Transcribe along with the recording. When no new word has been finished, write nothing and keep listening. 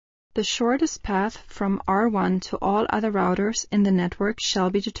The shortest path from R1 to all other routers in the network shall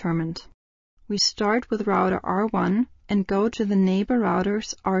be determined. We start with router R1 and go to the neighbor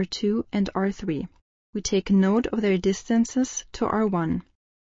routers R2 and R3. We take note of their distances to R1.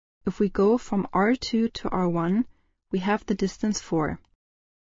 If we go from R2 to R1, we have the distance 4.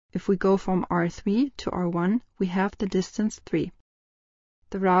 If we go from R3 to R1, we have the distance 3.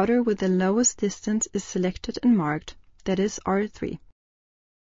 The router with the lowest distance is selected and marked, that is R3.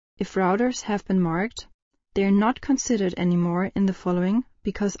 If routers have been marked, they are not considered anymore in the following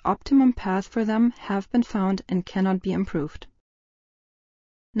because optimum paths for them have been found and cannot be improved.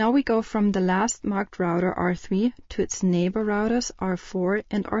 Now we go from the last marked router R3 to its neighbor routers R4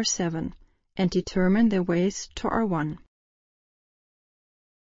 and R7 and determine their ways to R1.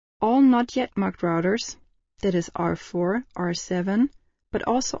 All not yet marked routers, that is R4, R7, but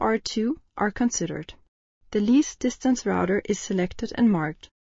also R2, are considered. The least distance router is selected and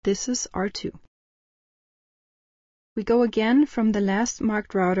marked. This is R2. We go again from the last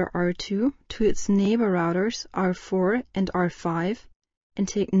marked router R2 to its neighbor routers R4 and R5 and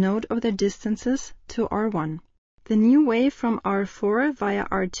take note of their distances to R1. The new way from R4 via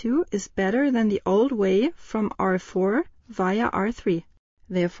R2 is better than the old way from R4 via R3.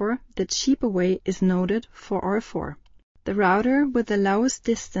 Therefore, the cheaper way is noted for R4. The router with the lowest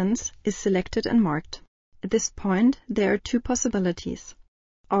distance is selected and marked. At this point, there are two possibilities.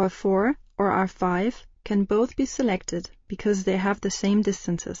 R4 or R5 can both be selected because they have the same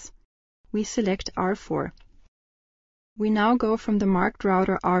distances. We select R4. We now go from the marked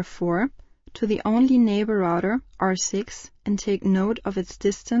router R4 to the only neighbor router R6 and take note of its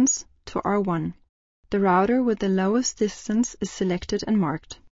distance to R1. The router with the lowest distance is selected and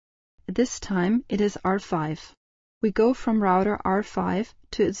marked. At this time, it is R5. We go from router R5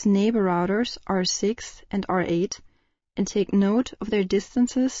 to its neighbor routers R6 and R8 and take note of their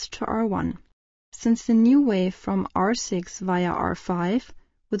distances to R1. Since the new way from R6 via R5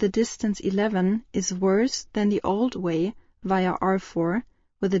 with a distance 11 is worse than the old way via R4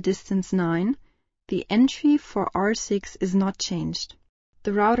 with a distance 9, the entry for R6 is not changed.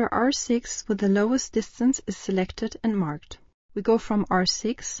 The router R6 with the lowest distance is selected and marked. We go from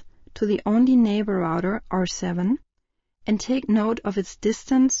R6 to the only neighbor router R7 and take note of its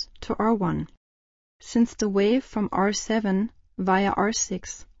distance to R1. Since the way from R7 via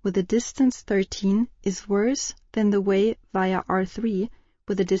R6 with a distance 13 is worse than the way via R3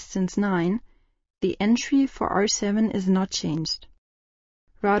 with a distance 9, the entry for R7 is not changed.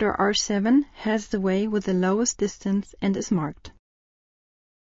 Router R7 has the way with the lowest distance and is marked.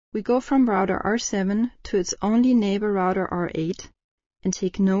 We go from router R7 to its only neighbor router R8 and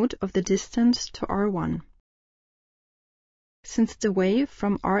take note of the distance to R1. Since the way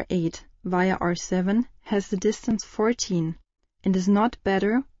from R8 via R7 has the distance 14 and is not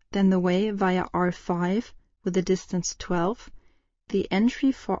better than the way via R5 with the distance 12, the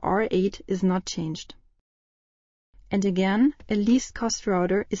entry for R8 is not changed. And again, a least cost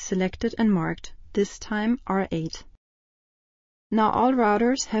router is selected and marked, this time R8. Now all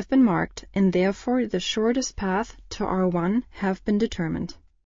routers have been marked and therefore the shortest path to R1 have been determined.